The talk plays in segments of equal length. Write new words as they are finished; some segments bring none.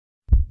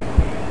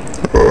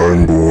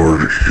I'm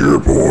bored, you're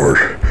bored.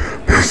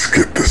 Let's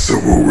get this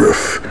over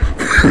with.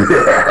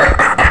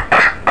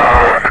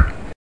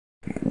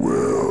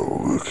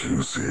 Well, look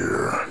who's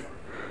here.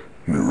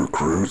 New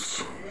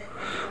recruits?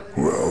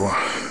 Well,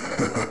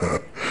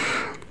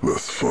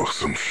 let's fuck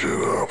some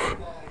shit up.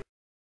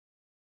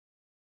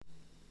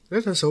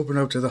 Let us open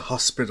up to the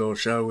hospital,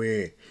 shall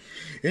we?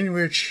 In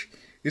which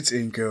it's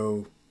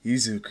Inko,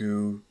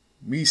 Izuku,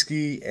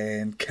 Miski,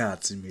 and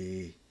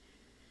Katsumi.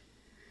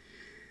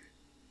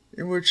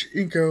 In which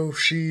Inko,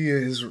 she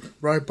is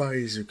right by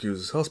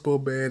Izuku's hospital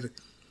bed,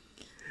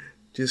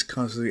 just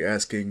constantly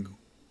asking,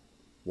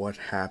 what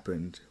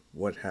happened?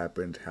 What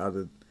happened? How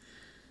did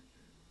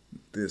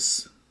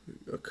this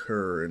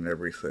occur and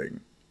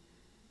everything?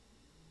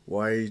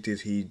 Why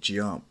did he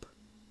jump?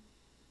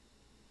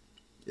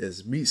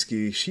 As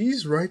Mitsuki,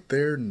 she's right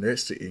there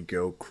next to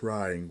Inko,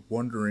 crying,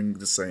 wondering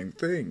the same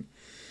thing.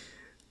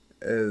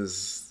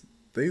 As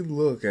they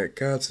look at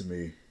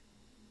Katsumi,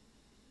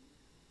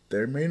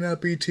 there may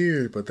not be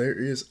tears, but there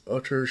is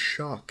utter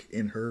shock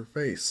in her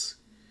face.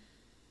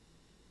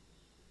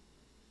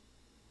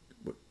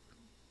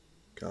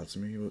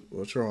 Katsumi,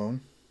 what's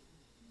wrong?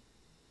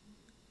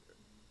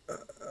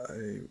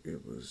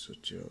 It was a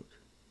joke.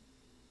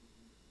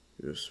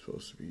 It was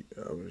supposed to be,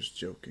 I was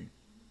joking.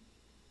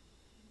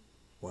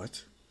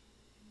 What?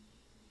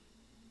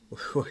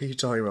 What are you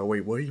talking about?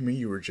 Wait, what do you mean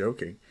you were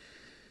joking?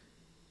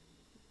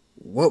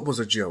 What was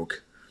a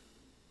joke?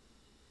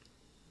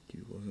 He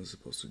wasn't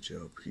supposed to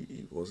joke.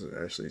 He wasn't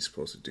actually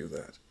supposed to do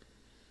that.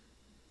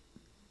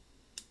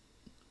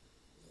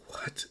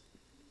 What?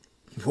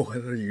 What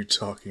are you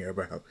talking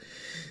about?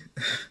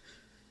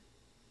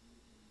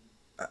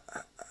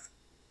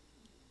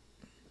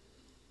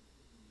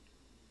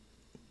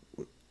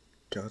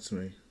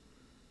 Katsumi,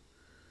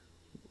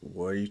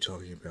 what are you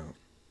talking about?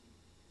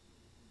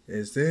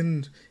 As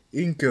then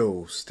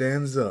Inko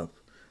stands up,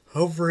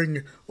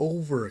 hovering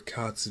over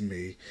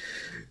Katsumi,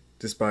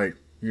 despite,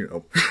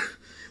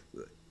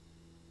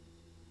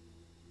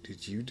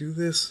 did you do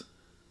this?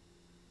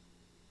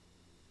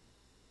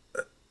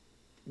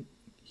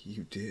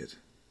 You did.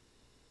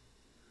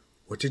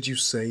 What did you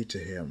say to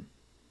him?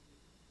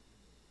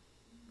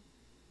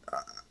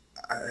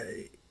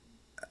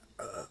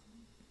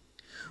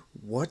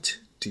 What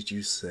did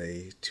you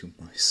say to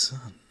my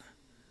son?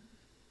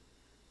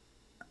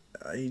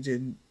 I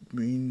didn't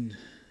mean...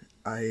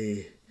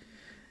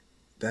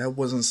 That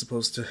wasn't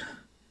supposed to...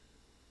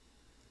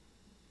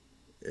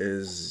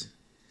 This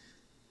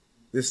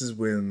is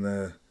when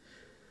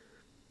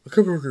a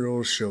couple of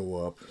girls show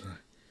up.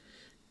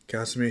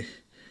 Katsumi,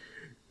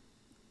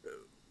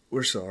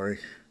 we're sorry.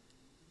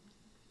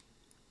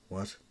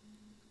 What?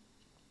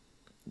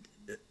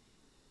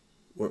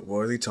 What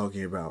are they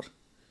talking about?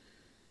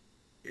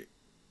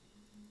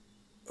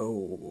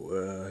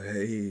 Oh,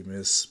 hey,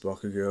 Miss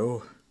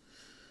Bakugo.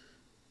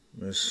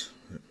 Miss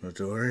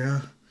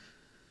Midoriya.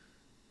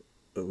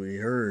 We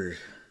heard.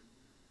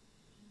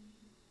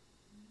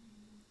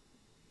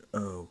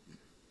 Oh,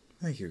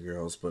 thank you,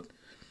 girls, but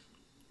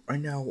right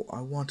now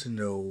I want to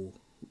know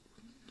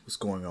what's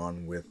going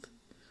on with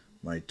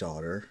my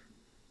daughter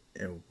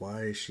and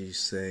why she's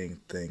saying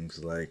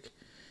things like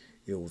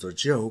it was a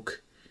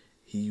joke,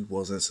 he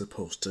wasn't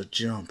supposed to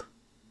jump.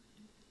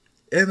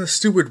 And the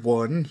stupid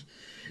one,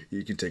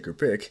 you can take her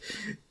pick,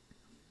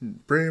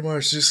 pretty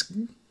much just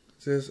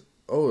says,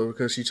 oh,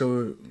 because she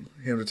told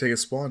him to take a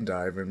spawn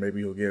dive and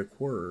maybe he'll get a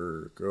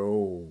quirk.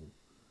 Oh.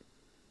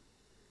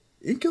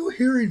 Inko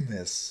hearing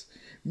this.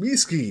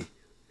 Miski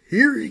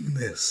hearing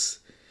this.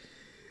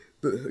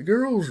 The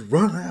girls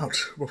run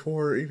out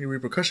before any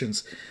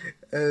repercussions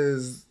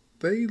as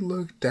they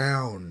look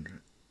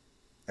down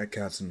at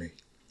Katsumi.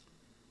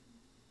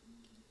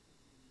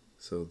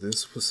 So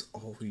this was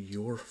all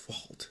your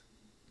fault.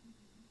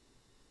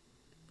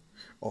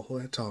 All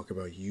that talk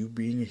about you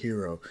being a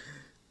hero,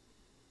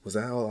 was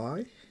that a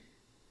lie?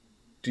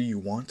 Do you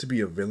want to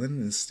be a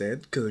villain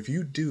instead? Because if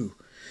you do,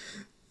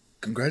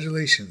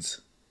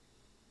 congratulations.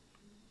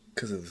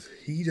 Because if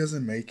he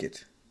doesn't make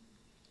it,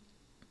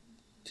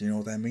 do you know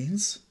what that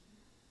means?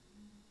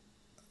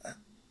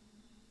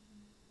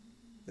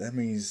 That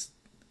means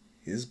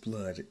his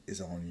blood is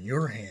on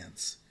your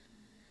hands.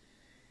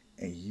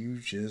 And you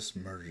just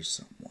murdered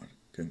someone.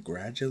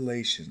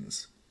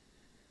 Congratulations.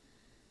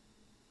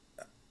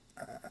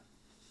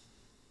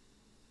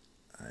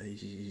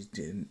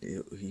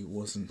 He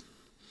wasn't...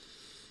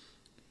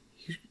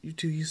 You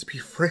two used to be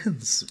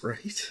friends,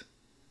 right?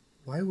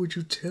 Why would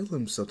you tell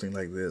him something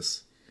like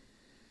this?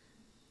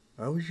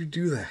 Why would you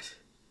do that?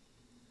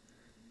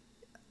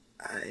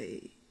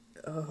 I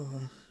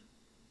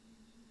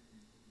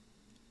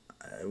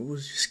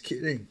was just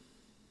kidding.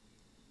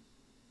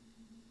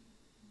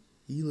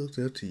 He looked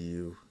up to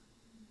you.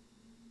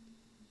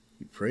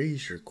 He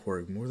praised your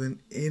quirk more than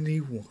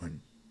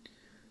anyone.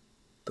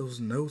 Those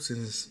notes in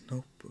his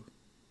notebook.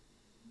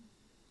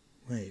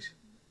 Wait.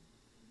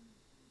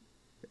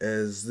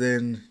 As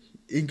then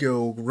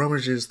Inko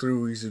rummages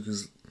through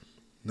Izuku's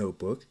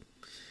notebook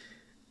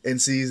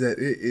and sees that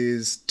it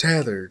is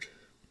tethered,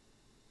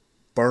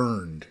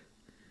 burned,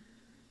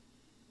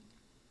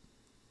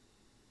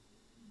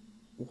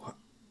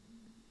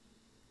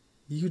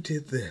 You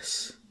did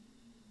this.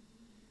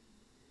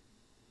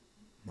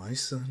 My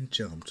son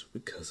jumped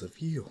because of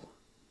you.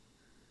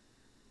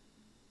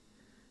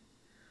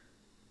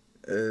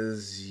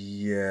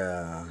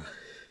 Yeah.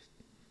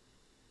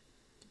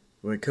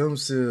 When it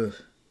comes to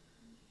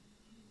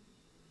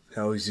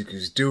how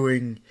Izuku's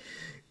doing,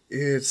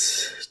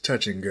 it's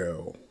touch and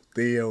go.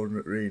 They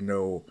don't really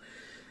know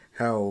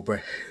how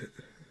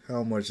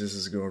much this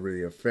is going to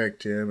really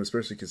affect him,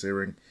 especially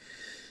considering,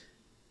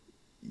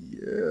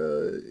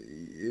 yeah,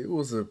 it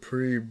was a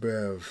pretty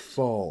bad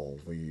fall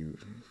when you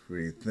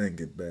really think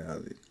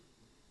about it.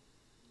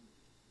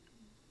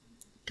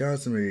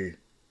 Katsumi,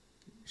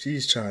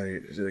 she's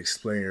trying to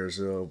explain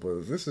herself,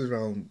 but this is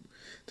around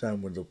the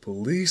time when the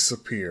police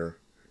appear.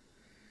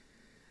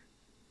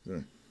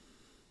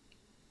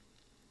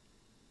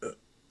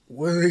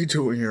 What are they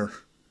doing here?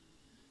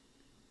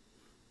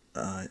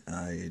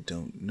 I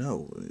don't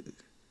know.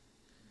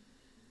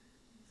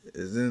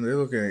 And then they're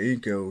looking at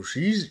Inko.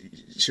 She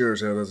sure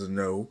as hell doesn't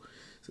know.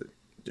 So,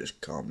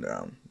 just calm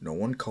down. No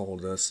one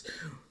called us.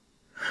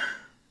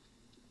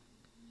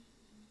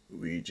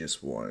 We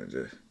just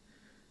wanted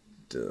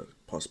to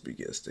possibly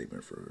get a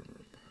statement from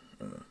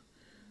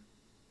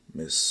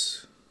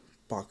Miss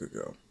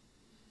Bakugo.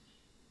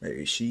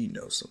 Maybe she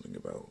knows something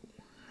about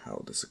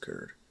how this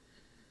occurred.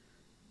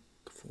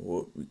 For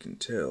what we can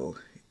tell,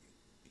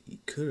 he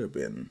could have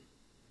been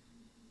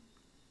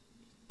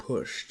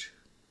pushed.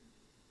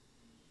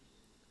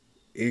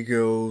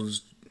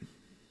 Ego's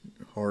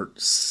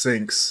heart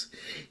sinks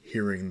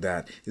hearing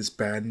that. It's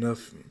bad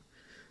enough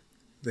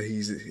that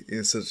he's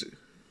in such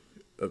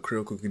a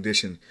critical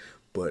condition,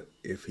 but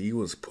if he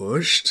was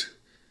pushed,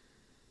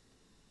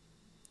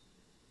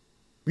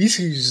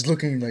 Misuke's just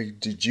looking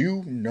like, did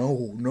you?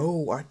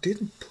 No, I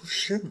didn't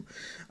push him.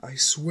 I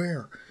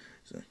swear.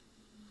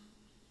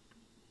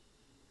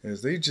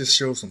 As they just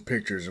show some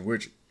pictures in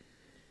which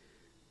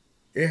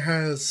it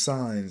has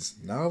signs,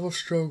 not of a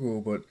struggle,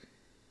 but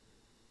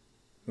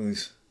at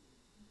least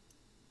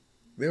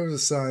there was a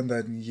sign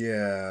that,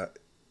 yeah,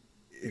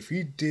 if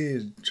he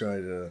did try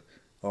to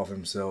off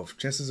himself,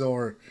 chances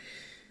are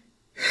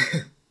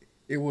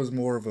it was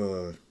more of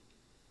a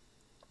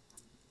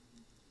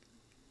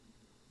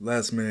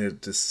last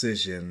minute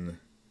decision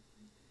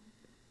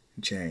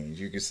change.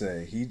 You could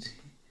say he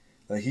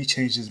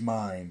changed his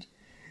mind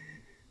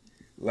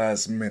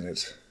last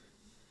minute.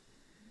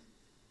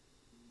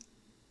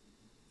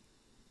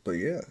 But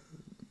yeah,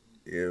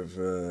 if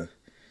the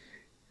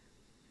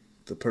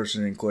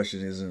person in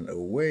question isn't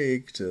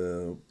awake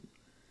to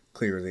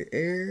clear the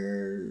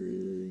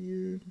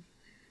air,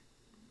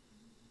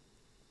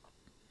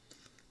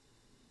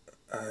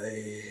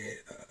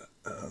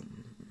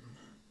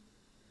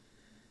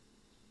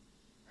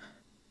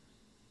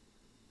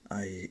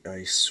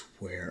 I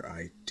swear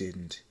I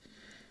didn't.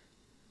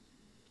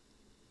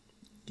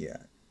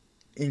 Yeah,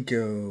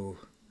 Inko,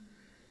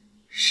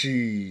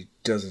 she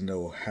doesn't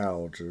know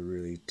how to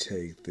really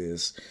take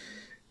this.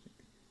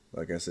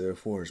 Like I said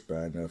before, it's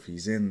bad enough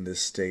he's in this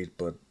state,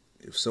 but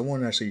if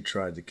someone actually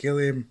tried to kill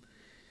him,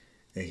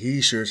 and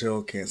he sure as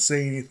hell can't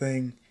say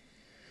anything,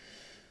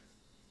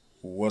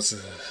 what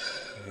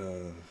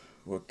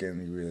can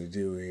he really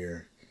do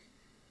here?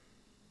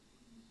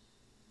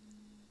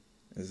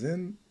 And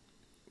then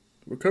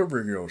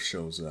Recovery Girl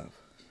shows up.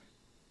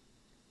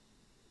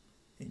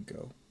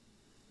 Inko.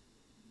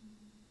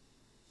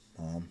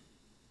 Mom.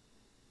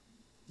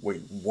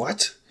 Wait,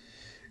 what?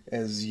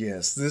 As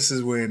yes, this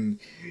is when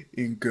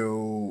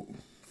Inko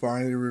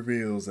finally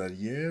reveals that,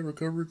 yeah,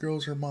 Recovery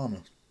Girl's her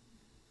mama.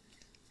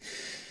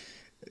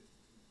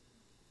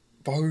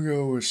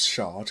 Bakugo is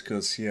shocked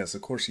because, yes,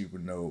 of course he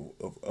would know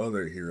of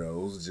other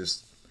heroes,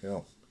 just,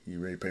 hell, he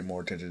really paid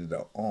more attention to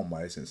the All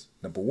Might since,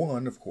 number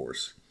one, of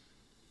course,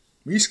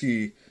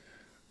 Misuke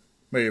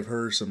may have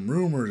heard some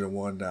rumors and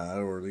whatnot,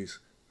 or at least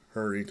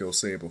heard Inko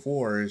say it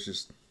before. It's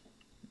just,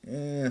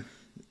 it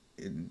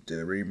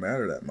didn't really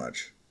matter that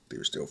much. They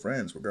were still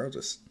friends,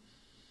 regardless.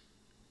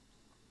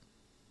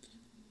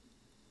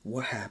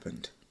 What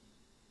happened?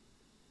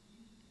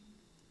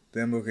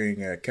 Then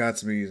looking at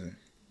Katsumi,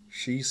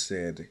 she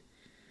said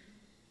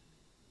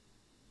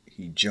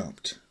he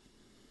jumped.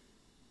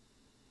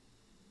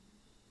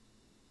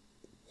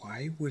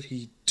 Why would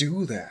he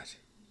do that?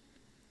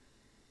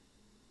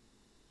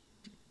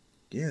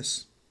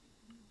 Yes.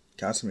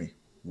 Katsumi,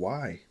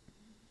 why?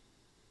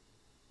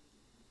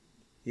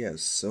 He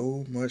has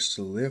so much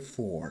to live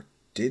for,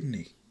 didn't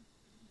he?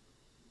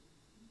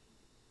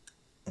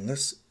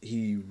 Unless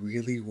he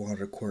really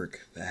wanted a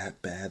quirk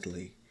that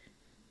badly.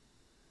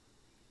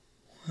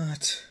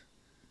 What?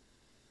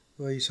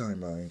 What are you talking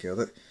about, Inko?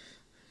 That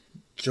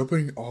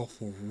jumping off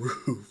a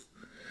roof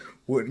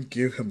wouldn't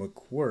give him a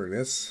quirk.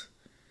 That's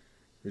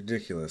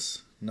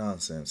ridiculous.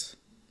 Nonsense.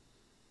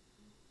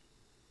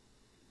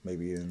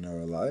 Maybe in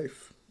another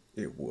life,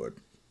 it would.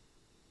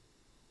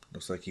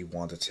 Looks like he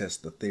wanted to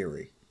test the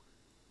theory.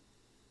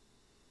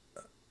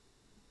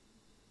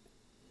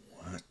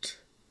 What?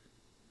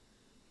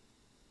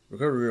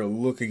 Recovery are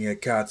looking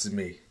at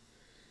Katsumi.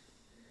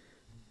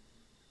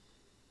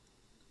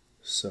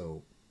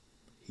 So,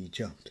 he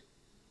jumped.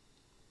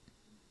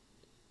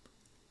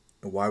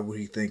 And why would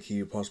he think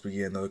he would possibly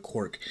get another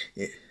quirk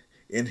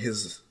in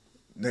his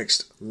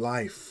next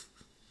life?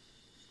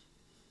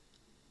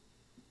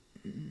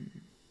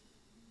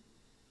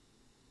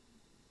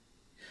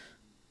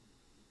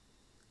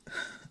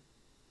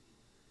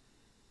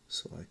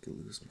 So I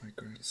could lose my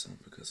grandson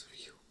because of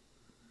you.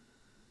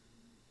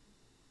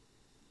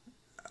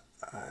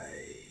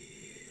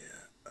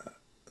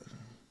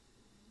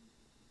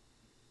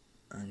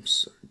 I'm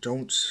sorry.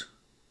 Don't.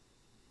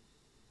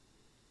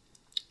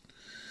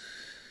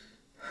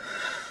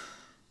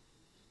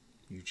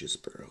 You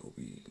just better hope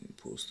he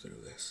pulls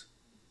through this.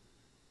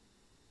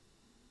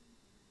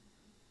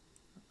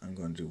 I'm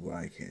gonna do what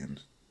I can.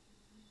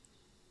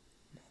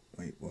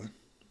 Wait, what?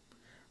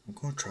 I'm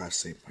gonna try to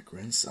save my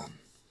grandson.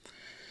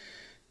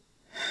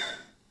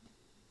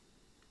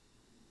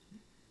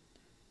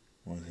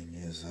 One thing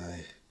is,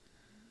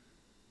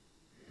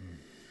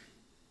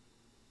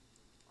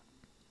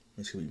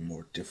 it's gonna be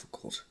more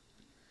difficult.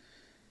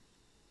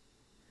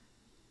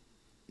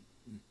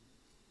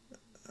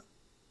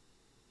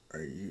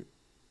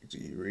 Do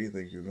you really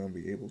think you're gonna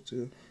be able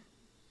to?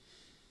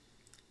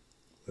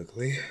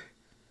 Luckily,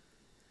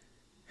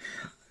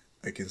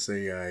 I can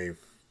say I've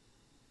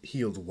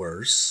healed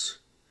worse,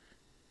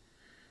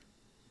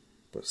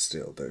 but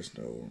still, there's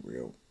no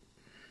real.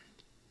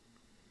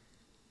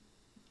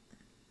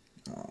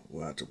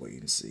 We'll have to wait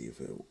and see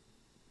if it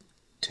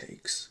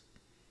takes.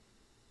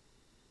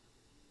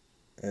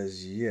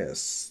 As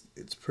yes,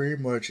 it's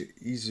pretty much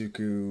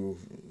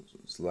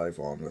Izuku's life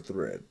on the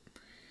thread.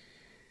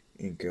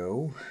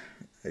 Inko,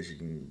 as you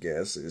can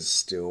guess, is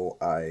still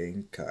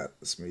eyeing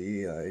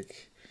Katsumi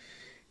like,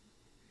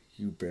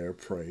 you better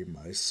pray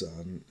my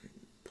son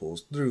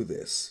pulls through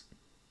this.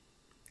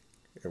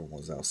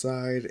 Everyone's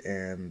outside,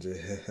 and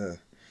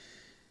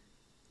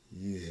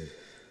yeah,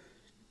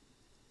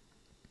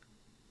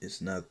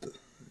 it's not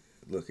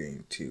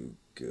looking too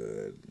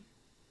good.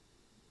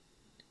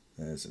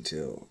 That's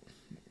until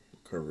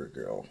Cover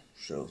Girl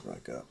shows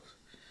back up.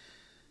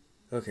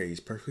 Okay, he's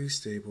perfectly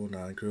stable,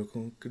 not in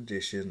critical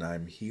condition.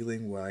 I'm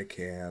healing what I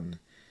can.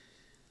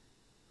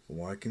 From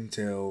what I can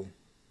tell,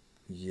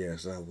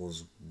 yes, that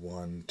was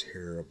one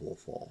terrible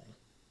fall.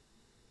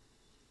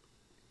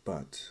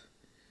 But,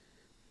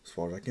 as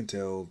far as I can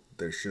tell,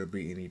 there shouldn't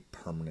be any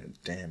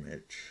permanent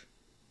damage.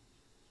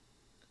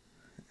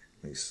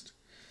 At least,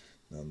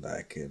 none that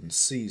I can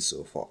see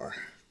so far.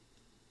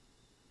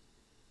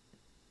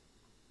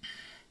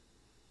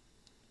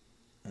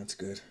 That's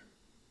good.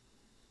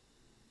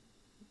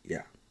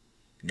 Yeah,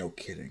 no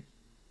kidding.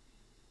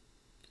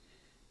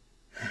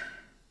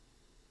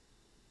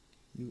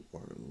 You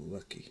are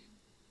lucky.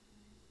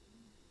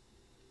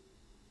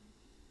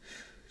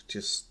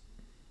 Just,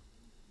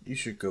 you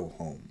should go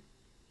home.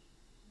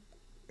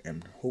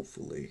 And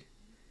hopefully,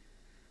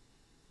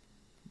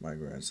 my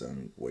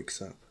grandson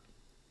wakes up.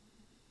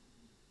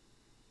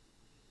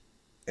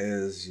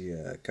 As,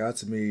 yeah,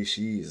 Katsumi,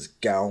 she's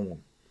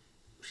gone.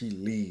 She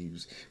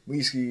leaves.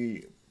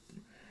 Mitsuki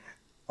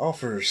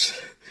offers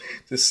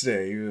to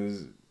stay.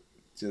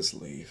 Just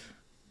leave.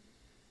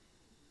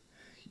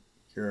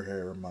 Your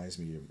hair reminds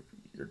me of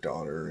your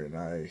daughter, and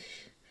I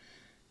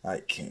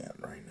can't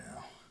right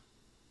now.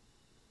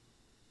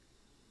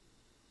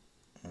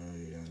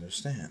 I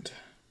understand.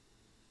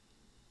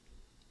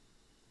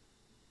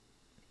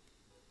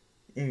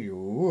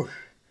 Anyway,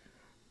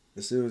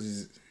 as soon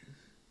as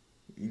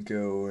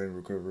Inko and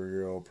Recovery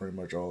Girl pretty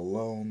much all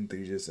alone,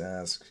 they just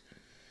ask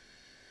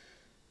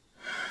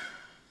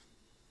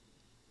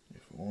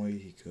if only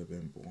he could have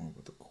been born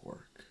with a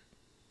quirk.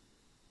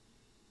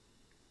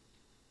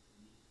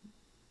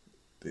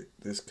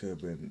 This could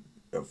have been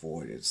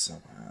avoided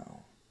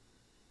somehow.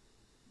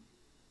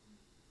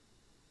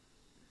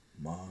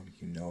 Mom,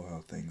 you know how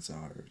things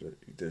are.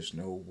 There's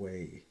no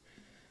way.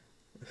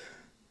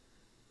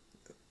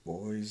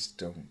 Boys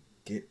don't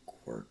get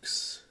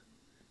quirks.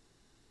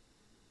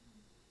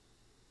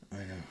 I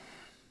know.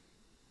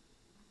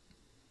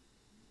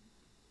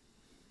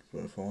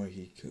 But if only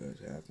he could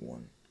have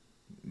one.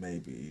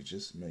 Maybe,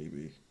 just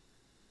maybe.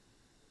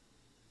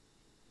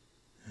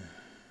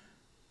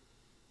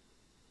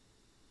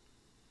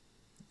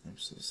 I'm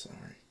so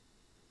sorry.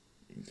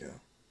 You can go.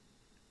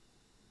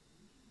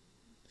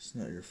 It's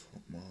not your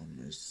fault, Mom.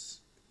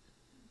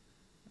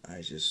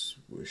 I just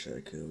wish I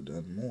could have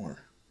done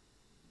more.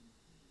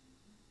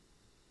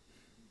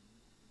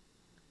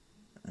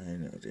 I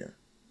know, dear.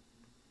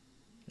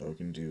 All we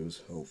can do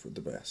is hope for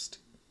the best.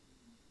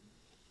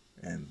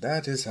 And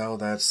that is how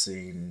that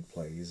scene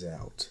plays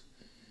out.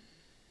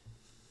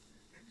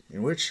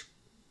 In which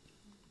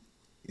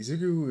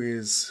Izuku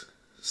is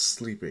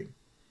sleeping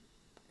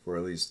for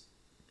at least,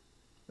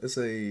 let's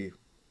say,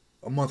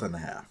 a month and a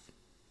half.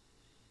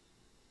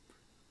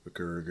 The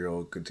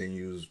girl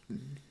continues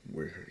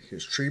with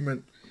his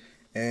treatment,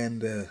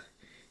 and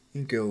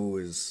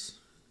Inko is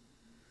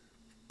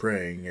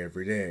praying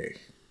every day.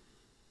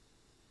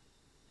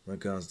 When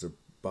it comes to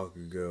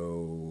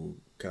Bakugo,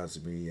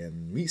 Katsumi,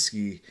 and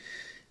Mitsuki,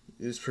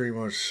 it's pretty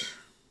much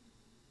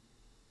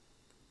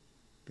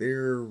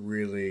they're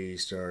really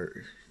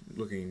start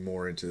looking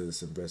more into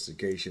this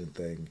investigation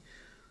thing,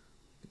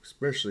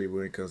 especially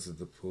when it comes to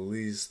the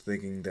police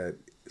thinking that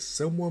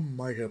someone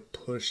might have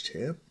pushed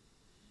him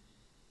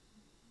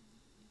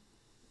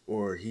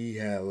or he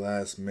had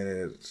last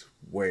minute,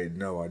 wait,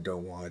 no, I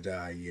don't want to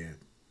die yet.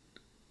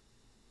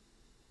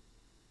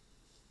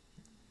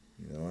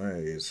 You know,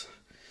 it's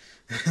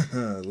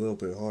a little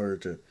bit harder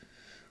to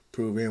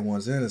prove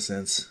anyone's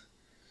innocence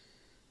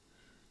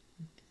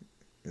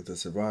if the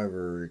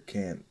survivor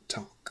can't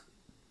talk.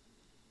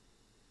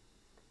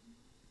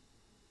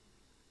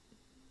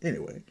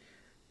 Anyway,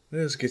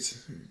 let's get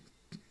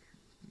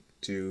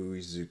to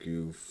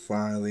Izuku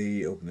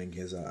finally opening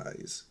his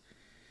eyes,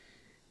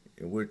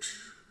 in which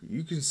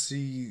you can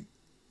see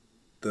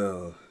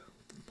the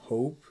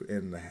hope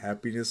and the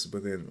happiness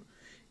within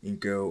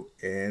Inko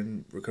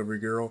and Recovery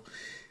Girl.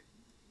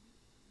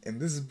 And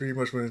this is pretty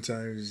much when the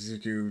time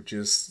Izuku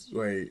just,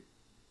 wait,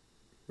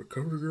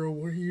 Recovery Girl,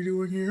 what are you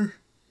doing here?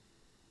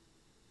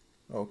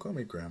 Oh, call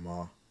me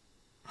Grandma.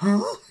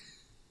 Huh?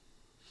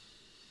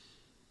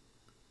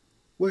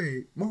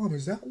 Wait, Mom,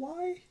 is that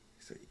why?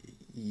 He's like,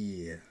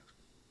 yeah.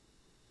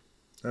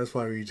 That's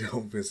why we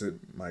don't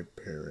visit my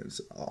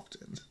parents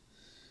often.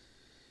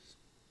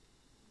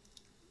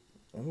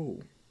 Oh.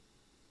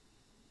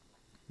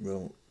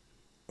 Well,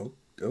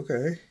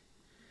 okay.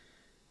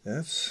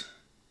 That's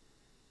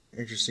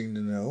interesting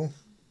to know.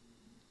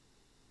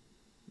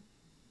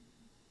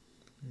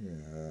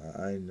 Yeah,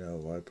 I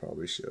know I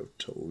probably should have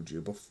told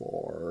you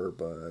before,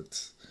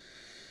 but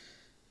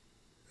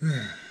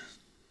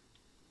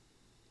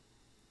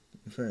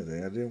if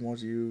anything, I didn't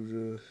want you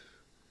to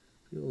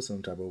feel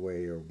some type of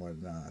way or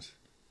whatnot.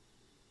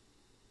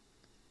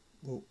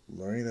 Well,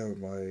 learning that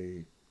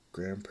my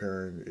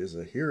grandparent is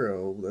a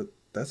hero,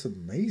 that's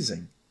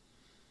amazing.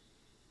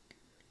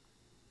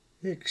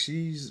 Heck,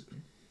 she's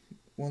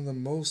one of the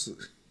most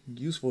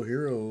useful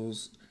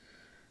heroes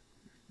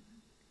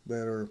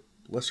that are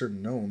lesser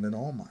known than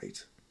All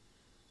Might.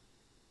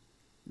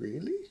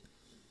 Really?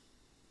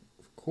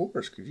 Of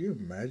course. Could you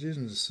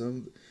imagine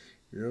some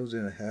heroes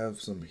didn't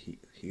have some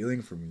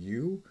healing from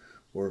you,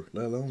 or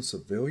let alone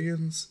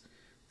civilians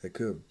that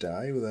could have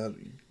died without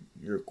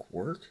your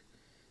quirk?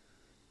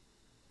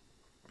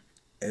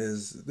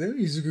 As then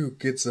Izuku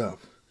gets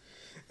up,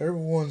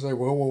 everyone's like,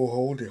 whoa,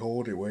 hold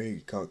it,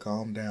 wait,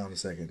 calm down a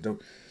second.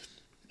 Don't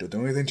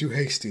do anything too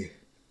hasty.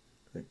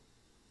 Like,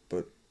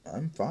 but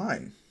I'm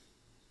fine.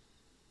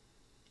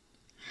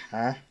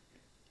 Huh?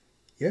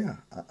 Yeah,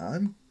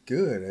 I'm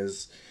good.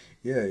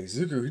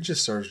 Izuku, he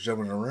just starts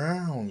jumping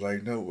around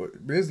like no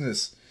what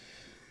business.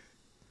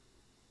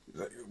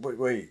 Like,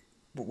 wait,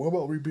 but what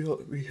about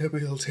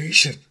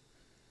rehabilitation?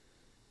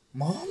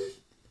 Mom?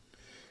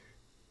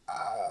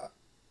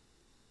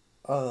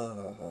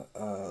 Uh,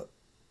 uh,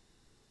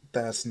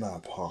 that's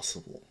not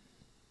possible.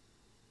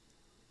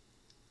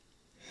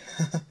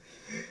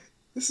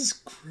 This is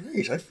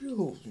great. I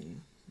feel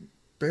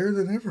better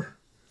than ever.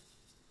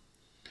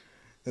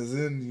 And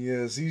then,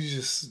 yes, he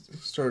just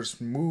starts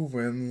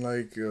moving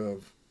like a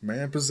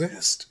man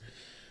possessed.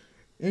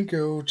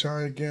 Inko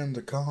trying to get him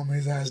to calm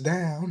his ass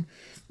down.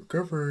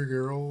 Recovery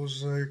Girl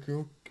was like,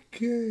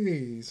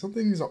 okay,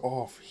 something's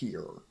off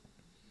here.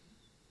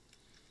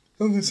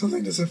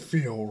 Something doesn't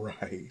feel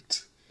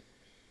right.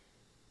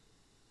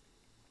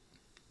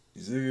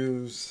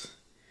 Zeus,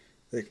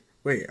 like,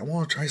 wait, I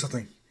want to try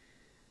something.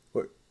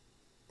 What?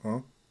 Huh?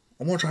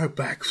 I want to try a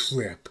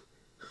backflip.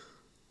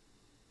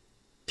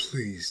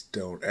 Please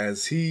don't,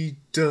 as he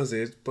does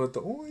it, but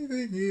the only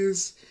thing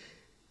is,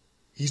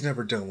 he's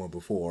never done one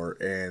before,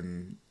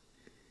 and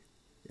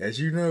as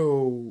you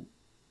know,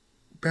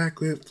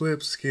 backflip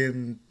flips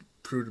can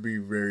prove to be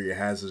very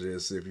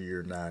hazardous if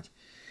you're not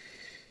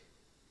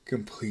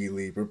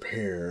completely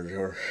prepared,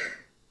 or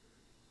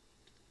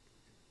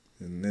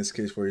in this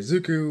case for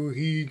Izuku,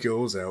 he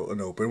goes out an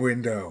open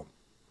window.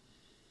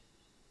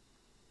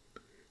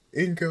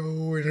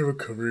 Inko and a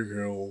Recovery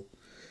Girl,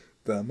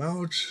 the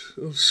amount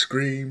of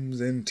screams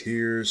and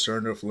tears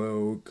starting to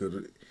flow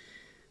could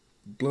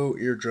blow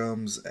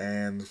eardrums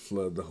and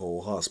flood the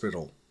whole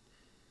hospital.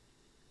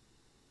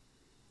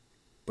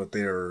 But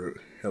they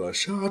are hella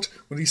shocked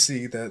when they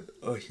see that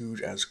a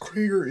huge ass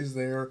crater is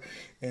there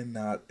and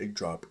not a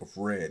drop of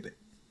red.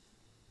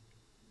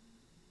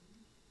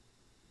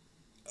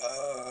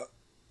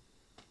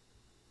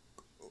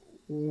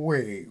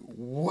 Wait,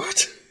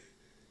 what?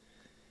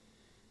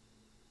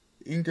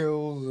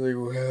 Ingo's like,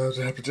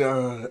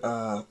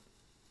 well,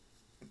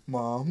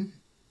 Mom?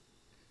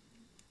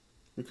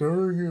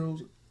 Recovery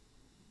Girls.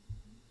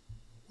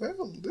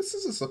 Well, this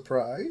is a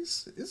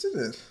surprise, isn't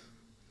it?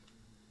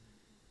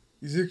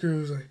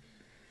 Izuku's like,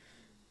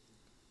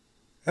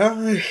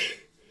 hi,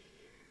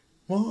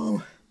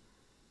 Mom,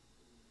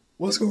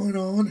 what's going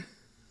on?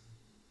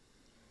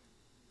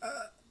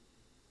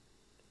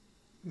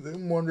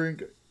 I'm wondering,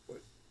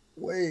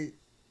 wait,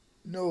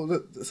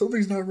 no,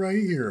 something's not right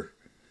here.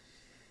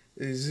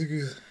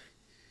 Izuku's,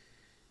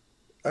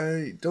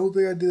 I don't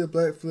think I did a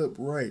black flip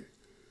right.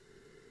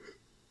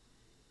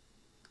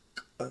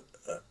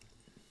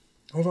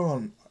 Hold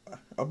on,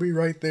 I'll be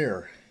right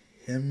there.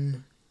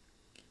 Him,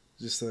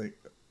 just like,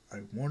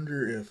 I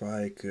wonder if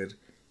I could.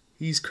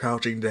 He's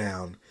crouching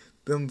down.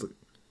 Then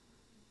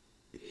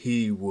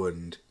he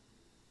wouldn't.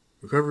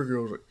 Recovery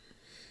girl's like,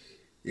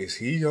 is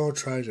he gonna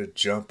try to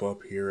jump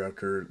up here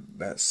after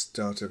that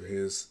stunt of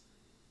his?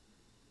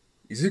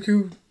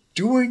 Izuku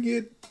doing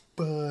it,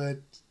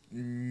 but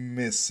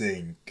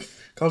missing,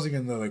 causing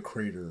another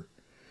crater.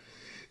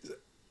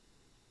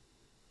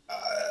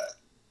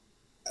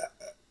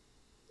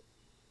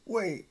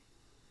 Wait,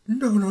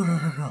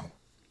 no.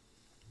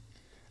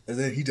 And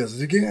then he does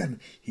it again.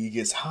 He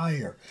gets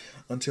higher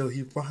until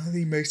he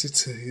finally makes it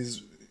to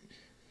his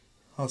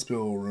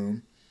hospital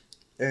room.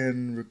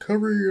 And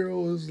Recovery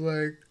Girl is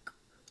like,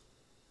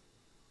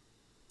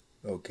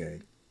 okay,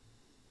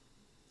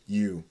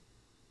 you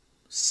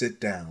sit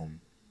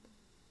down.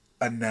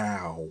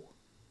 Now.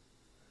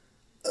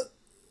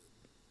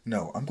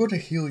 No, I'm going to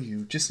heal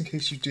you just in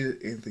case you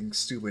did anything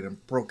stupid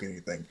and broke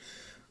anything.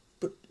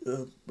 But,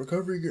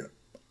 Recovery Girl.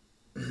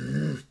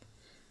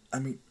 I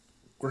mean,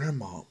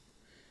 Grandma.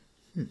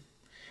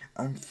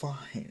 I'm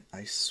fine,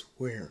 I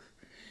swear.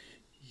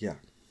 Yeah.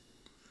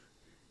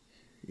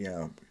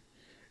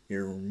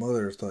 Your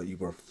mother thought you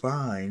were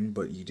fine,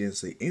 but you didn't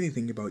say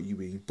anything about you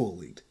being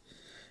bullied.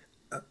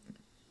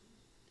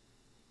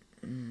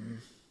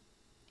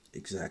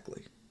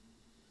 Exactly.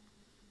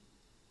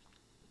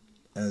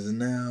 As of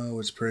now,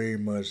 it's pretty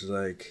much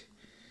like.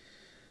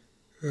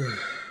 The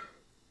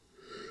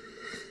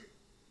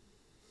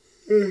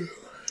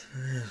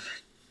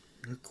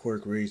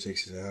quirk really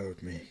takes it out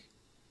of me.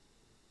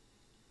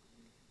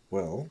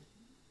 Well,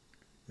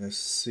 let's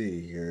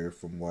see here.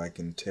 From what I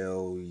can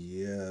tell,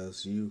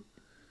 yes,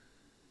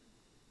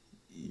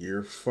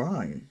 you're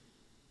fine.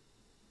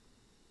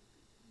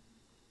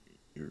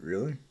 You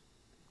really?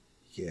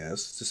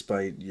 Yes,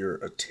 despite your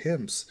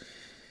attempts,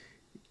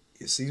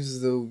 it seems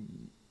as though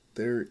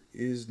there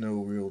is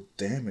no real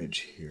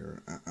damage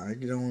here. I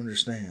don't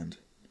understand.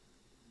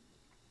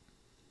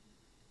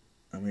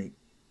 I mean,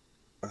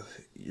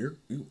 you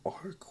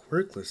are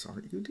quirkless,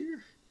 aren't you,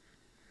 dear?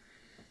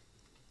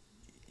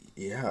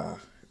 Yeah,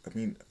 I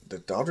mean, the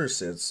doctor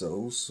said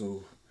so,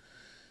 so.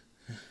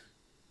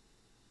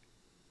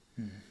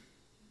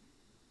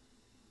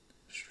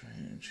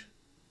 Strange.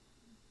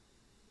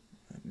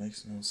 That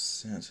makes no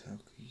sense. How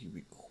could you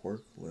be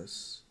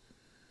quirkless?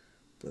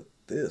 But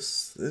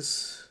this.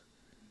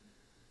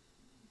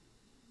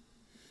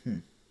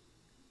 I'm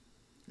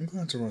going to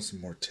have to run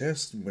some more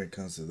tests when it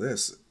comes to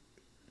this.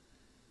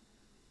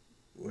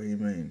 What do you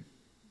mean?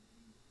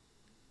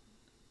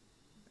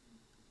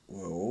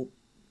 Well,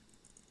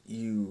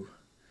 you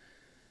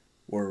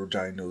were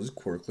diagnosed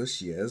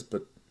quirkless, yes,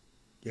 but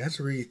you have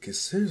to really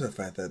consider the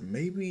fact that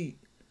maybe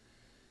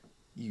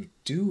you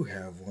do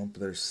have one,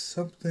 but there's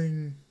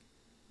something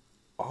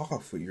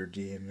off with your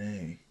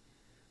DNA.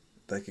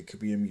 Like it could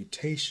be a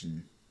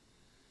mutation.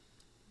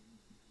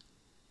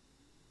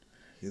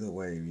 Either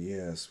way,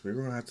 yes, we're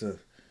going to have to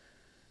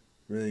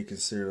really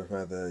consider the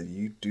fact that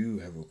you do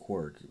have a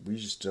quirk. We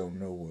just don't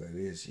know what it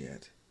is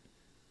yet.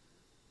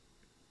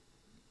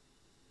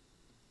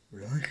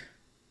 Really?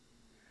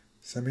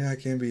 Something I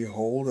can be.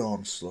 Hold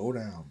on, slow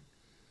down.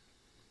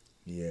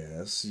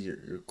 Yes,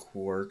 your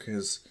quirk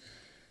has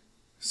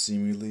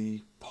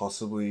seemingly,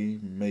 possibly,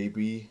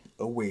 maybe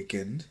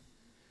awakened,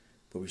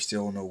 but we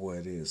still don't know what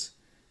it is.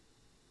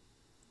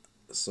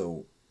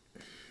 So,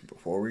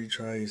 before we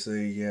try to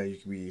say, yeah, you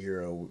can be a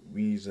hero,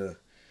 we need to.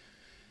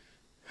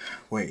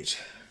 Wait.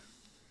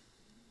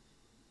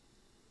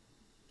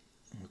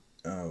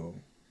 Oh.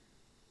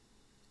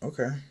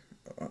 Okay.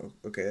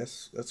 Okay,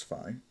 that's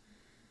fine.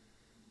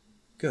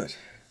 Good.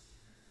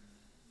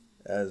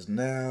 As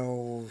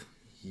now,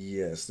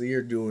 yes, they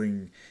are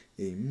doing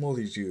a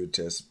multitude of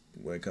tests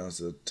when it comes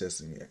to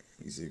testing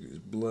his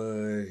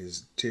blood,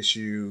 his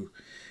tissue,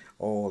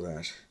 all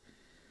that.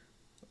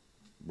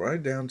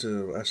 Right down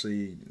to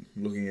actually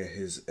looking at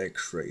his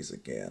x-rays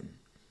again.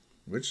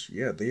 Which,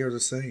 yeah, they are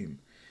the same.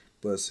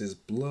 But his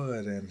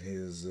blood and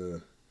his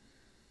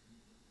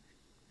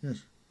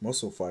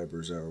muscle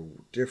fibers are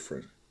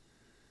different.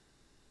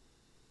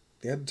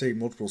 They had to take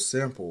multiple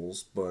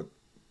samples, but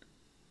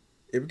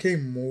it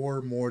became more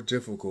and more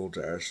difficult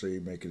to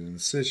actually make an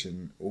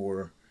incision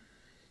or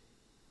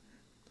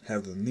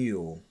have the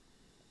needle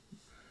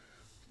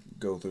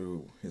go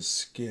through his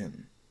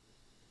skin.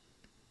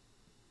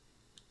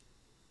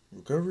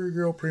 Recovery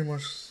Girl pretty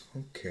much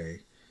okay.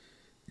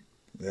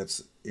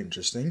 That's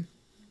interesting.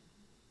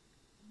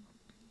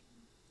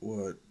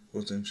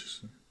 What's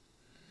interesting?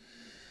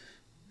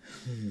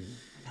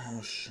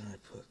 How should I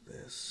put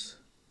this?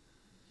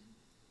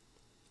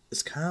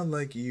 It's kind of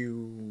like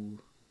you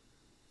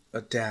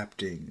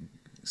adapting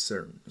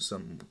some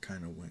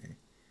kind of way.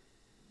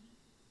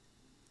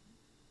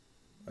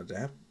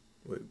 Adapt?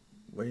 Wait,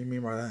 what do you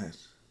mean by that?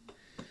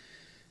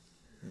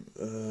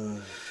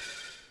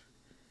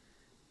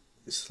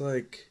 It's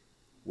like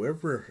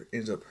whoever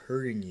ends up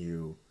hurting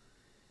you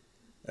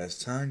as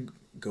time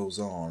goes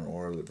on,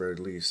 or at the very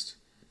least,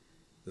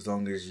 as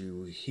long as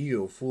you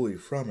heal fully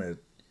from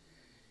it,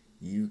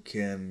 you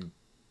can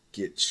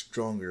get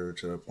stronger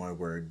to the point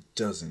where it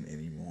doesn't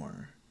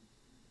anymore.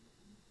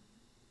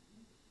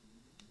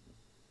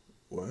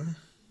 What?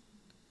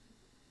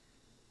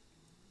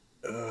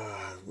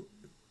 Uh,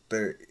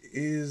 there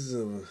is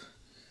a.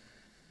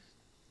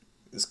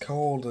 It's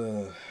called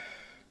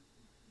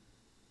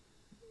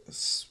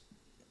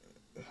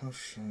how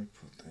should I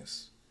put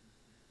this?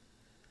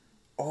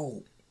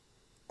 Oh,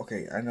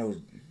 okay. I know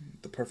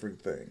the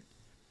perfect thing.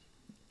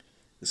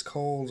 It's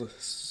called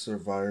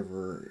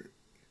survivor.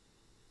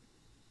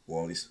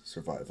 Well, at least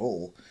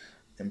survival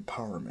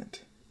empowerment.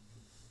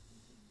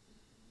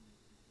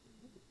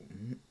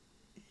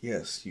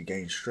 Yes, you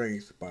gain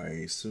strength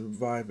by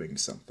surviving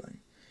something.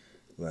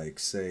 Like,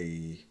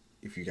 say,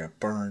 if you got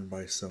burned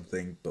by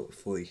something but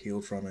fully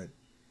healed from it,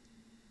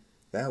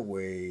 that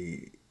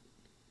way,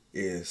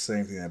 the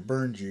same thing that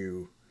burned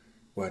you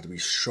will have to be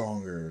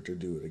stronger to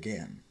do it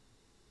again.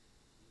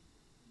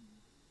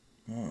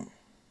 Oh.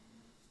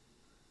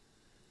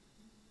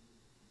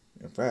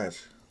 In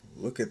fact,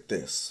 look at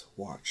this.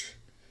 Watch.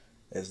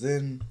 As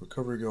then,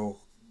 recovery girl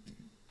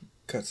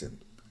cuts him.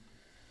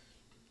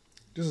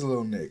 Just a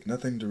little nick.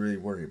 Nothing to really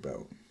worry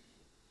about.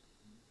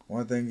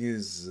 One thing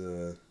is,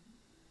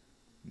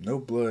 no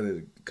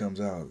blood comes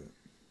out of it.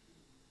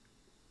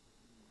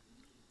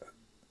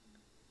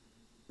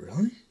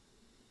 Really?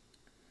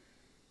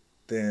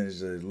 Then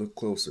as I look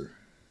closer,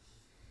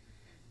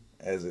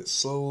 as it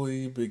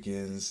slowly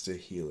begins to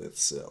heal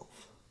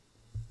itself.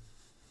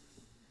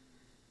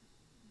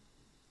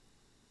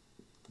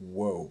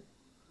 Whoa.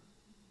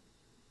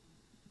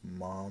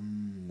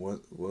 Mom,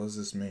 what does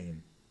this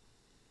mean?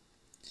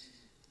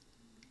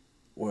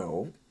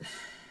 Well,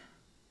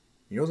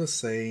 you know the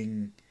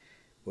saying,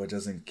 what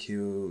doesn't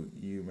kill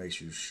you makes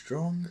you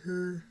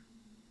stronger?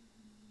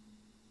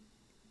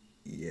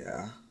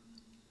 Yeah.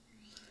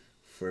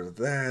 For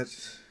that,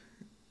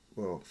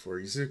 well, for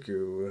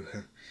Izuku,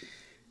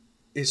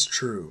 it's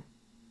true.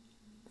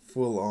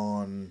 Full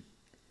on,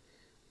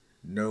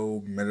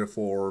 no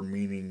metaphor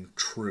meaning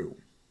true.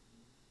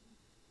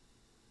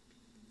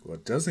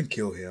 What doesn't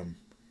kill him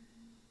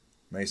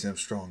makes him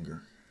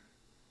stronger.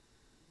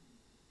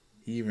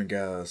 He even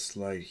got a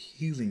slight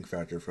healing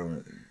factor from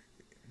it,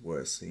 what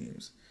it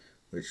seems,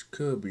 which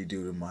could be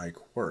due to my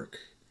quirk,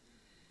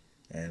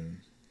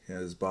 and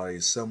his body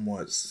is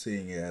somewhat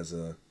seeing it as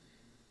a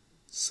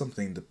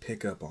something to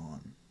pick up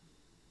on.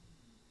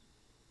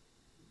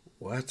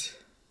 What?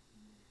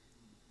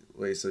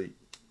 Wait, so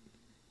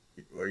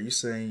are you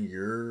saying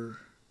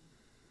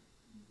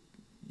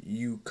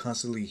you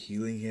constantly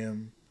healing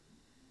him?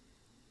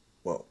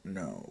 Well,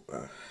 no,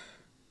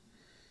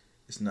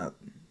 it's not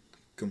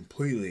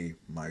completely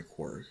my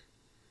quirk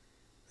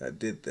that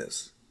did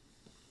this.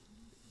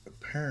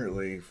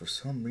 Apparently, for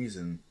some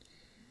reason,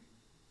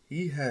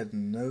 he had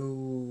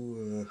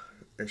no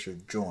extra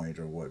joint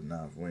or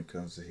whatnot when it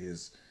comes to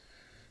his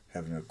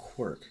having a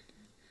quirk.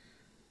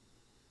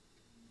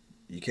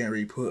 You can't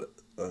really put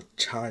a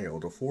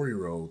child, a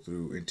 4-year-old,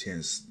 through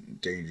intense,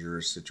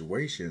 dangerous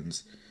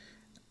situations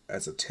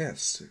as a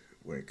test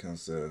when it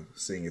comes to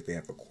seeing if they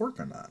have a quirk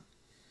or not.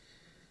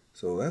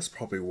 So that's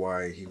probably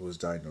why he was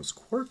diagnosed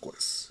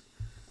quirkless.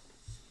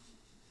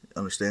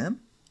 Understand?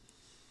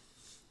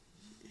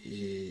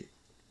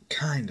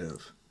 Kind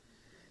of.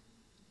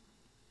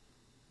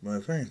 But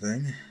if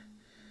anything,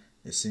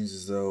 it seems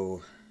as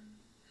though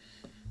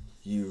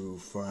you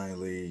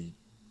finally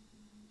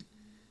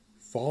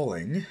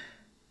falling.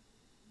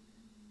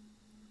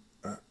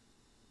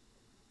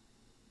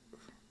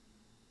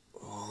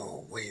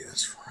 Oh, wait,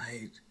 that's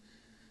right.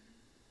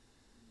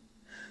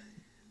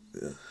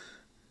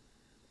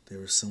 There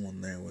was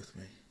someone there with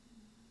me.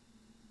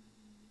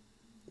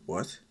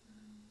 What?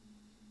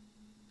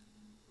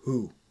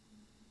 Who?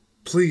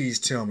 Please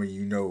tell me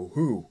you know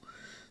who.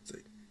 It's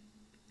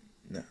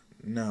like,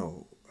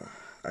 no,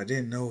 I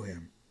didn't know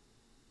him.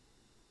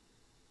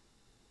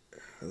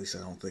 At least I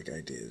don't think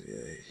I did.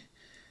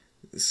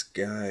 This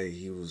guy,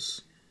 he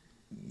was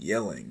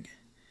yelling.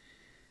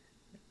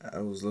 I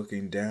was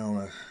looking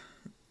down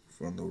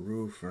from the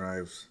roof and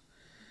I was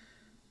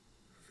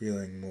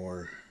feeling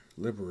more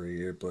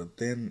liberated, but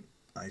then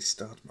I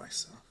stopped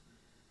myself.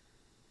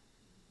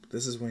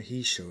 This is when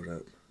he showed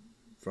up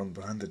from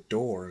behind the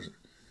doors.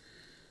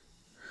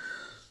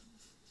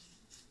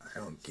 I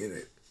don't get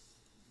it.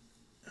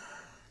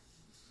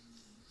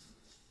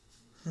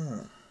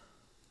 Huh.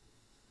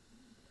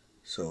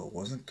 So it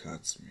wasn't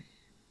Katsumi.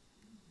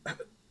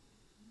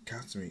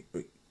 Katsumi,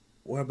 wait,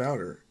 what about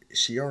her? Is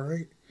she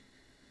alright?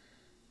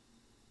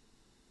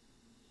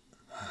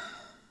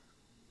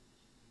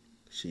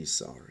 She's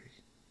sorry.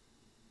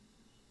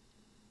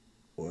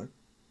 What?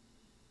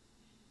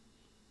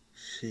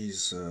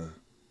 She's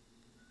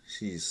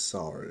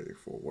sorry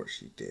for what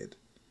she did.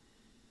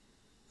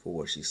 For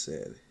what she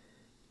said.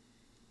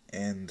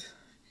 And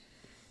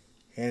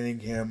handing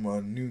him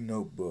a new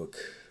notebook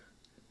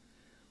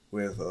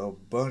with a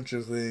bunch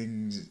of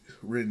things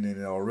written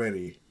in it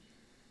already,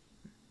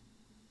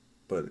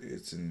 but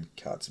it's in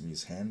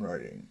Katsumi's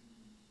handwriting.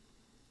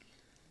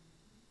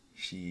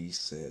 She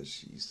says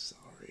she's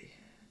sorry.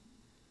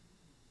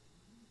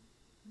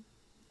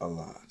 a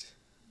lot.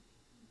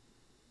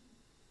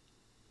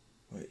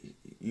 Wait,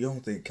 you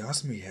don't think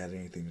Kasumi had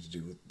anything to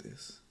do with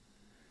this?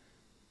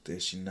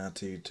 Did she not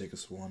tell you to take a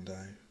swan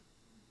dive?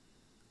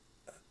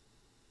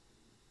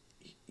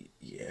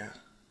 Yeah,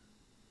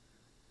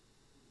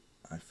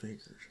 I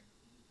figured.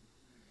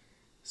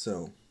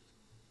 So,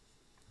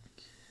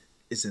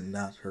 is it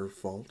not her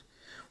fault?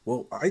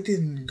 Well, I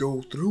didn't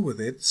go through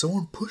with it.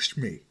 Someone pushed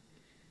me.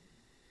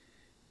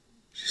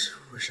 Just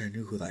wish I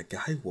knew who that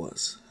guy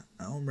was.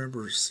 I don't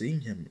remember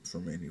seeing him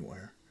from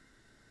anywhere.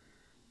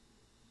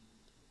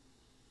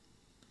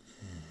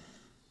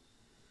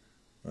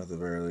 At the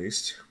very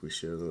least, we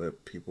should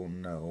let people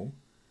know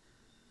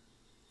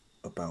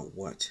about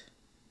what?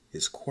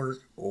 His quirk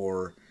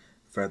or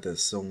the fact that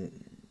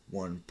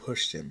someone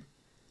pushed him.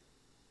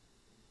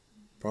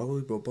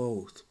 Probably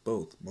both.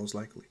 Both, most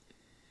likely.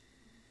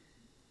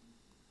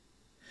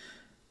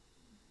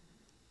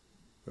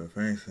 But if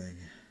anything,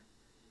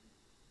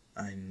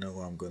 I know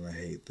I'm gonna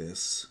hate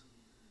this.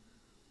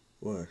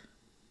 What?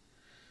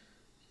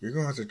 You're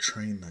gonna have to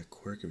train that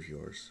quirk of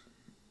yours,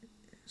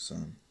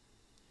 son.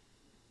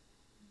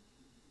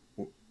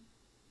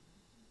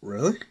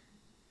 Really?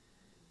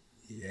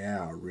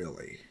 Yeah,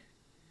 really.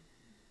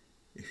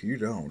 If you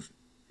don't,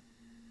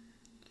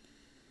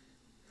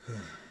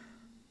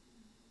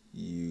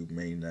 you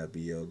may not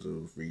be able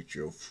to reach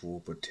your full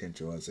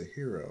potential as a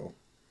hero.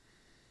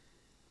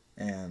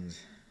 And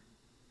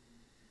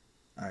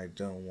I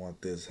don't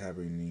want this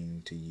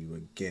happening to you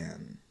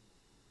again.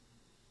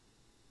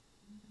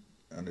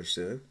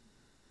 Understood?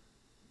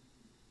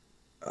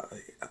 Uh,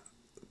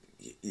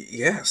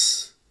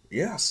 yes.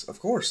 Yes, of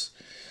course.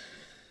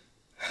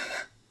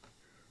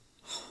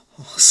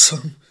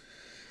 Awesome.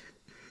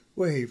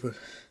 Wait,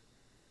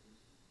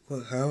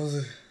 but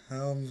how's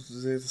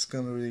this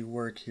gonna really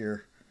work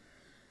here?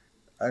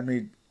 I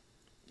mean,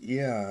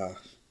 yeah,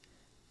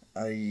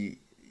 I,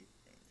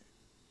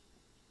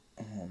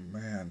 oh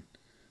man,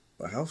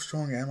 but how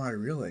strong am I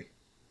really?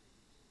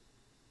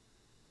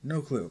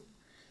 No clue.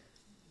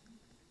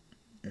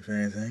 If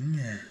anything,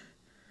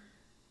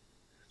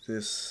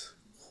 this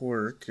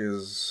quirk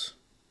is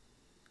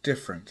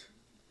different.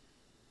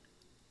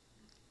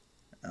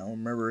 I don't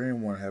remember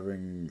anyone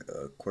having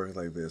a quirk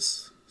like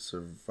this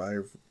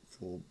survival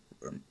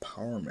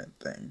empowerment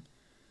thing.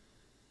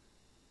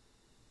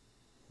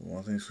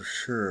 One thing's for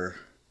sure,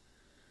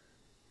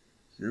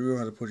 you're going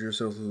to have to put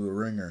yourself through the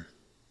ringer.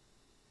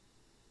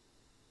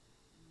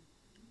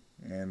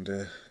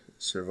 And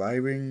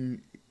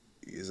surviving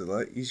is a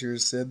lot easier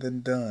said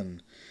than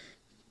done.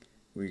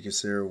 When you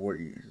consider what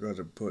you're going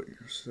to put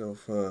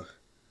yourself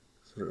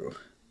through.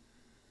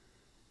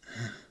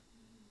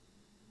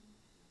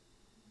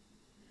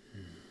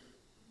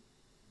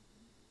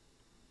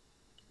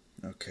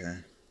 Okay.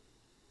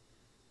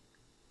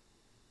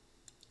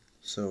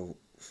 So,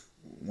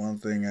 one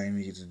thing I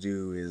need to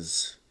do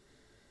is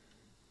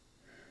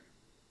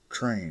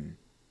train.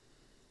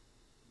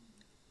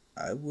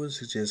 I would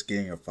suggest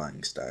getting a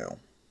fighting style.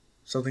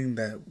 Something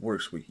that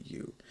works with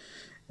you.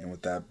 And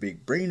with that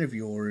big brain of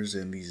yours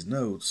and these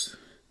notes,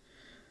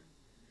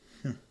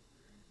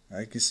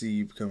 I can see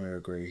you becoming a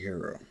great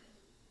hero.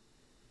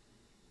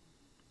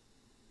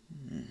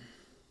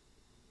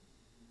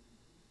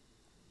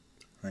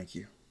 Thank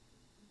you.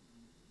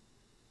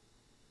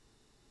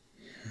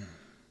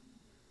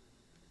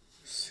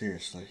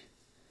 Seriously.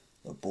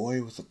 A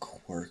boy with a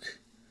quirk.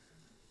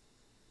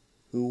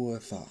 Who would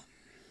have thought?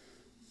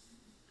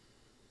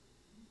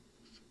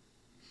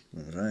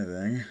 If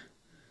anything,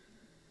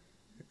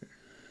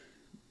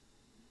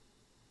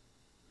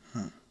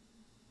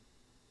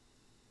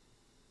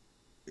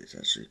 it's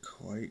actually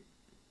quite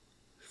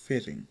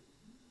fitting.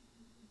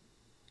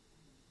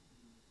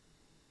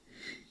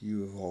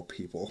 You of all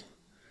people,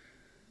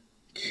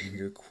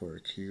 getting a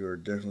quirk, you are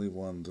definitely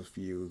one of the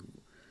few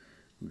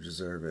who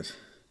deserve it.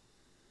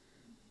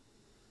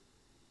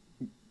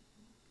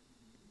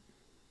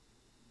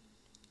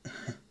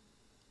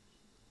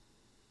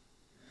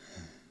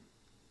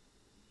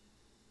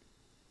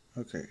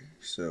 Okay,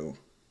 so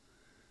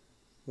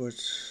what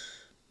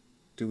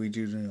do we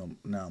do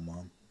now,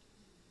 Mom?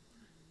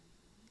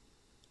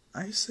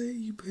 I say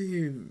you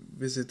pay a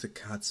visit to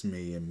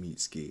Katsumi and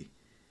Mitsuki.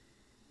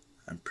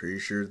 I'm pretty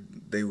sure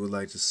they would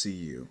like to see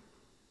you.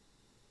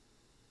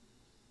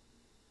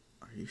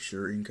 Are you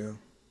sure, Inko?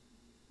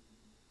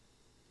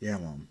 Yeah,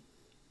 Mom.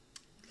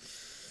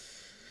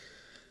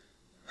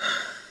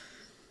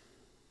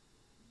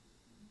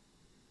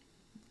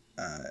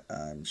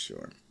 I'm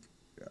sure.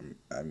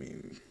 I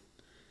mean,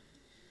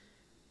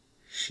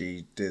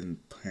 she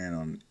didn't plan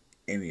on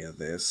any of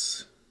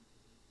this.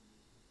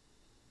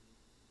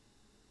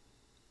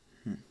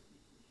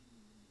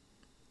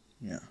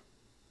 Yeah.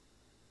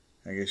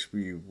 I guess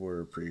we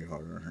were pretty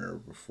hard on her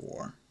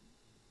before.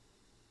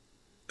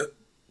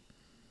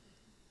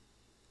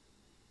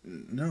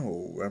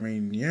 No, I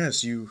mean,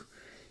 yes, you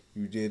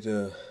did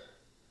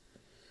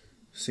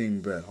seem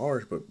a bit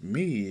harsh, but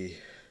me,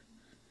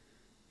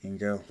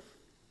 Ingo,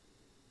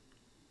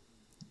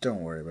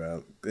 don't worry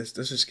about it. Let's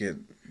just get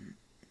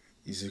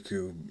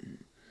Izuku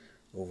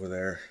over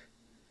there.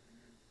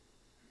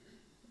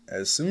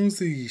 As soon as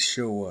they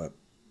show up,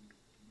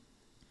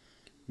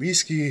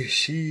 Miski,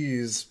 she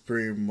is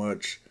pretty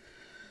much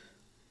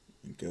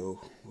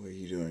go. What are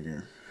you doing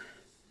here?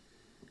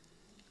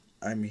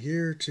 I'm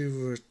here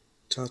to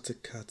talk to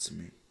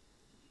Katsumi.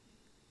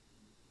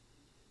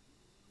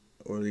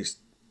 Or at least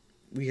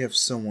we have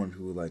someone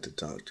who would like to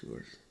talk to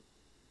her.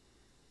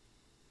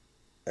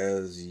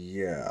 As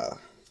yeah,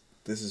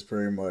 this is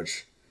pretty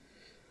much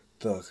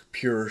the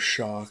pure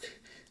shock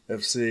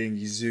of seeing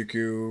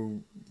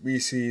Izuku.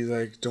 Misi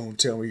like, don't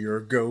tell me you're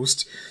a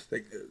ghost.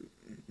 Like,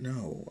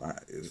 no,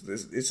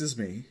 this is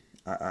me.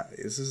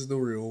 This is the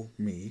real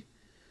me.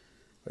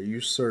 Are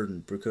you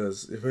certain?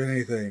 Because if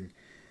anything,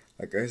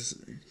 like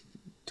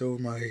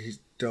told my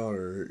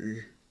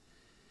daughter,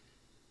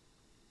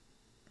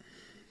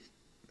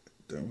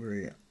 don't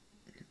worry,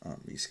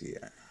 Aunt Miski.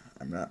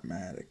 I'm not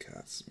mad at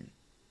Katsumi.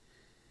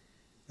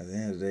 At the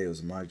end of the day, it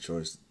was my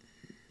choice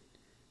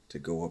to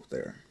go up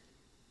there.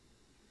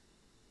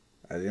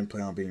 I didn't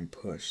plan on being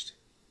pushed.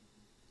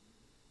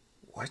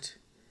 What?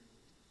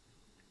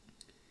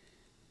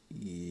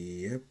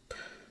 Yep.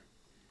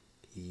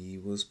 He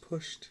was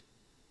pushed.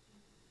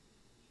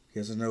 He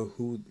doesn't know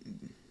who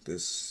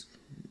this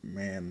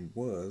man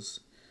was.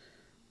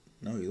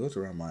 No, he looked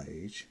around my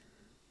age.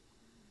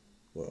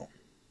 Well,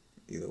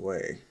 either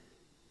way.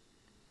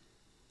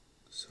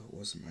 So it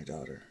wasn't my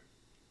daughter.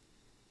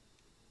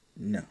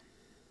 No.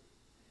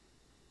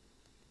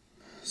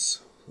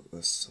 So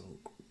that's so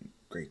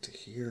great to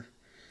hear.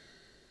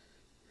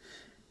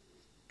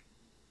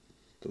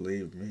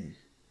 Believe me.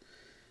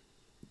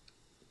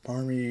 Part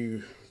of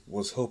me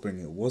was hoping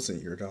it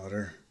wasn't your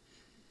daughter.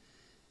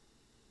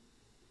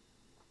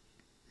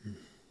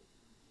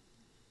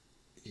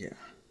 Yeah.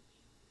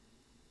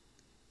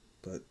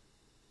 But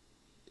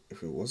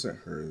if it wasn't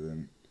her,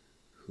 then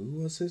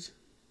who was it?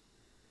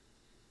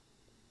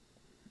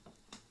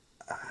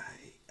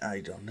 I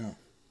don't know.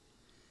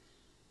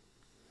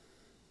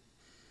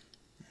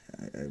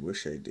 I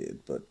wish I did,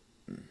 but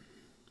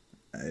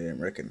I didn't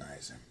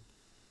recognize him.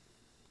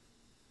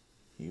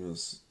 He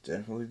was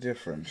definitely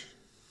different.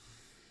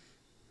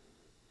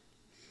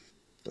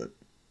 But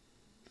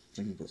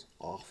something was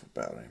off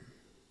about him.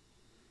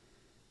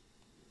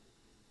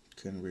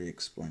 Couldn't really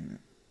explain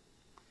it.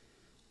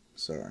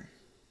 Sorry.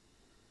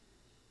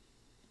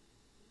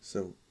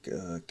 So,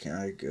 can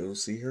I go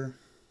see her?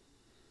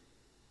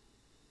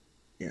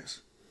 Yes.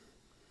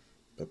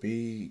 But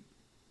be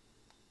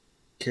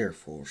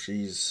careful.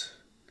 She's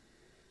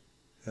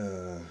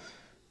been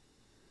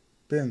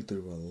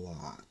through a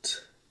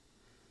lot.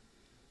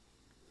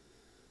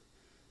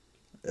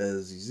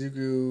 As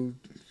Izuku,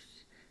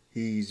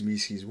 he's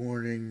Miski's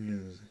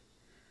warning.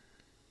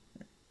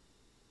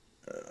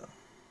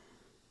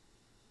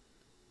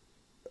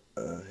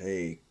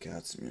 Hey,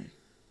 Katsumi.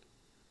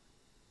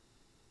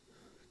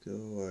 Go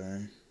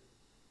away.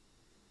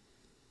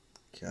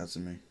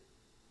 Katsumi.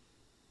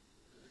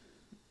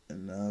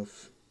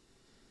 Enough.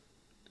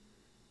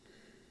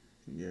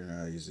 You're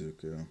not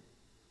Izuku.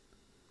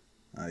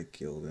 I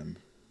killed him.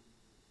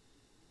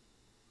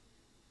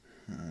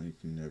 You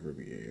can never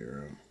be a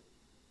hero.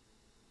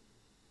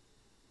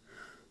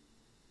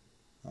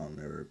 I'll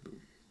never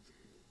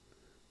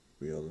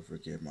be able to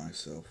forgive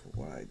myself for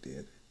what I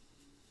did.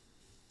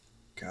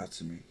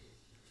 Katsumi.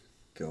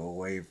 Go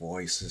away,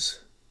 voices.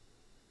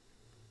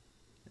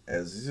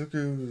 As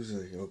Izuku was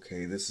like,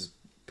 okay, this is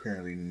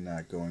apparently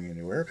not going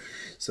anywhere.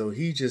 So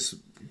he just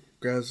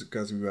grabs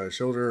Katsumi by the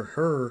shoulder.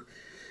 Her,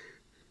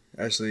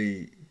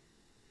 actually,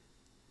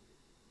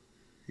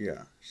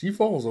 yeah, she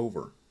falls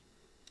over.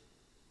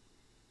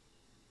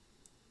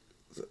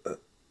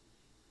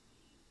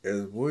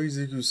 As what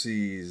Izuku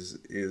sees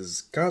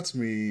is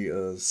Katsumi,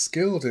 a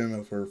skeleton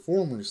of her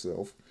former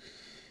self,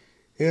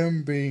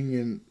 him being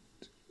in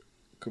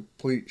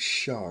complete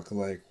shock,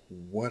 like,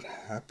 what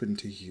happened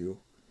to you?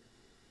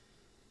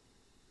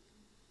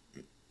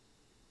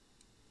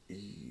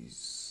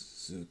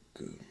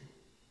 Izuku.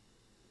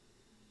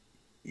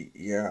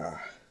 Yeah.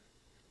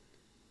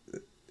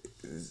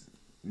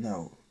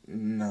 No.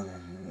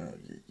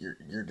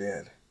 You're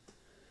dead.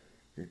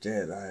 You're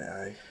dead.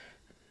 I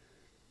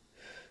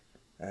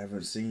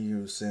haven't seen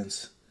you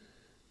since.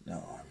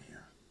 No, I'm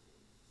here.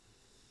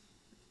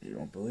 You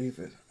don't believe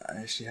it. I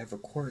actually have a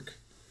quirk.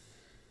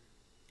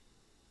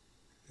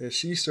 As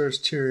she starts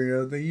cheering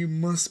out, then you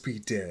must be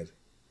dead.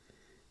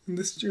 And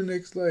this is your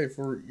next life,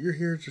 or you're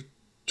here to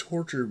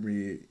torture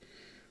me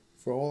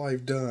for all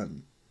I've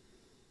done.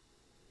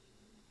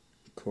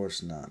 Of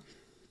course not.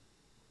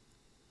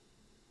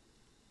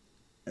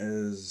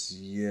 As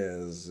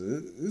yes,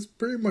 it's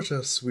pretty much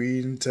a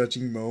sweet and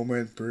touching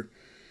moment.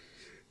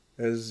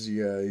 As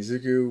yeah,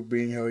 Izuku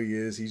being how he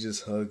is, he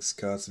just hugs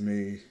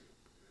Katsumi.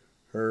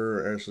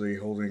 Her actually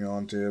holding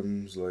on to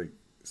him is like,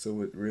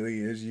 so it really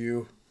is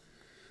you?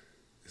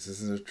 This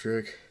isn't a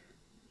trick?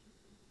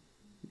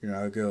 You're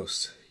not a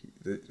ghost.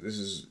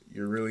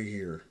 You're really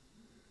here.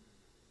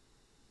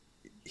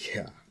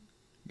 Yeah.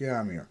 Yeah,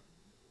 I'm here.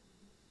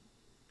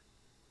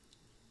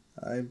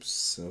 I'm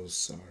so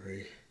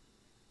sorry.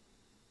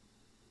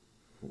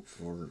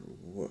 For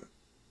what?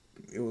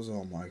 It was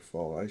all my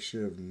fault. I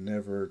should have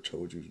never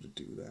told you to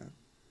do that.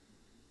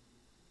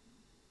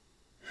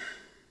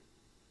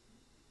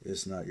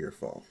 It's not your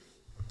fault.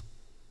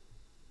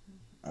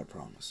 I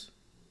promise.